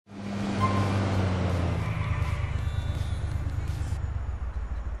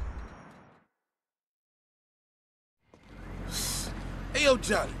Hey, yo,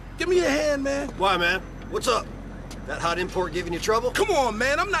 Johnny, give me a hand, man. Why, man? What's up? That hot import giving you trouble? Come on,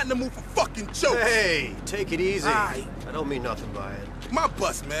 man. I'm not in the mood for fucking jokes. Hey, take it easy. Aight. I don't mean nothing by it. My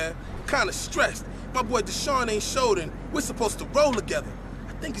bus, man. I'm kinda stressed. My boy Deshaun ain't showed and we're supposed to roll together.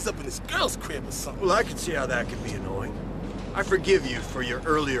 I think he's up in his girl's crib or something. Well, I can see how that could be annoying. I forgive you for your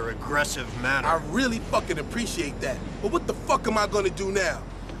earlier aggressive manner. I really fucking appreciate that. But what the fuck am I gonna do now?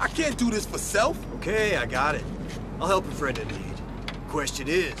 I can't do this for self. Okay, I got it. I'll help a friend in need. Question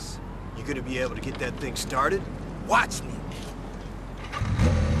is, you gonna be able to get that thing started? Watch me.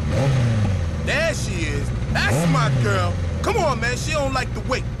 There she is. That's my girl. Come on, man. She don't like the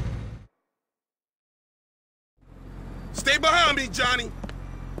wait. Stay behind me, Johnny.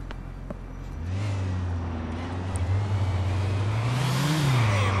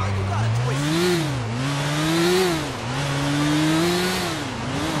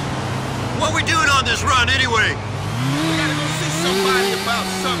 What we doing on this run, anyway? We gotta go see somebody about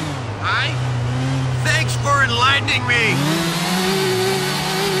something, alright? Thanks for enlightening me.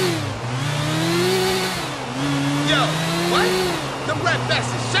 Yo, what? Them red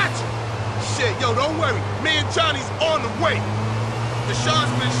bastards shot you. Shit, yo, don't worry. Me and Johnny's on the way.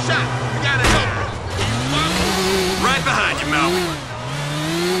 Deshaun's been shot. We gotta help him. Right behind you, Malc.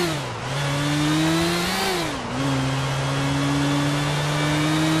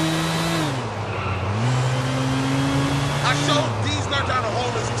 I showed D's not trying to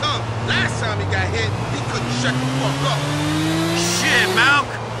hold his tongue. Last time he got hit, he couldn't shut the fuck up. Shit, Malc.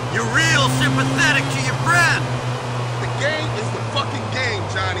 You're real sympathetic to your friend. The game is the fucking game,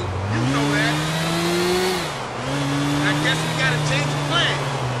 Johnny. You know that. I guess we gotta change the plan.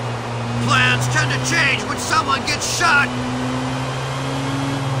 Plans tend to change when someone gets shot.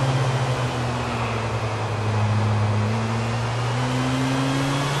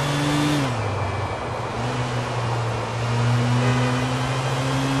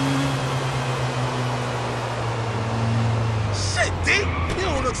 Shit, D, you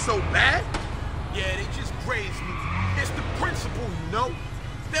don't look so bad. Yeah, they just grazed me. It's the principle, you know?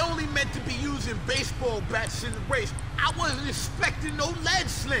 They're only meant to be using baseball bats in the race. I wasn't expecting no lead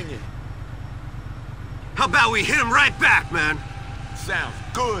slinging. How about we hit him right back, man? Sounds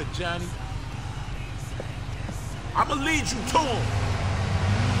good, Johnny. I'ma lead you to him.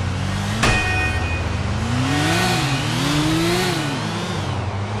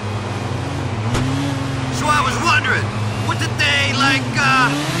 So I was wondering, what did they, like,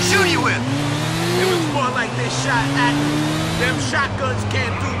 shoot you with? It was more like they shot at me. Them shotguns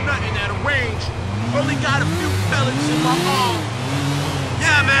can't do nothing at a range. Only got a few pellets in my arm.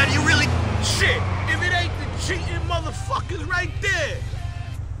 Yeah, man, you really... Shit, if it ain't the cheating motherfuckers right there.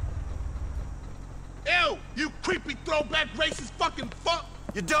 Ew, you creepy throwback racist fucking fuck.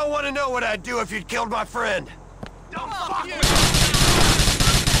 You don't want to know what I'd do if you'd killed my friend. Don't fuck with me.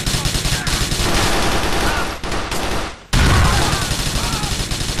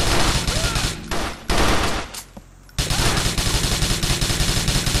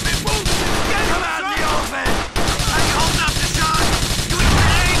 Come out in the open! Are you holding up, Deshaun? You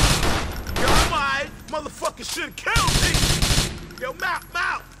okay? Yo, I'm alright. Motherfucker should've killed me. Yo,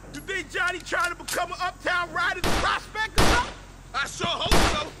 Malc, you think Johnny trying to become an uptown rider prospect or something? I sure hope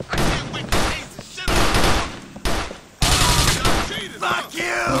so. I can't wait to taste the shit out of him. Jesus, Fuck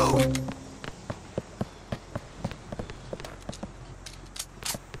you!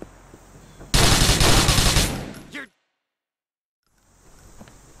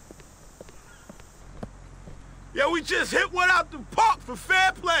 Yo, we just hit one out the park for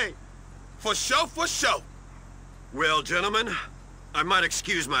fair play. For sure, for sure. Well, gentlemen, I might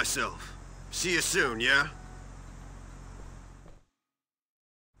excuse myself. See you soon, yeah?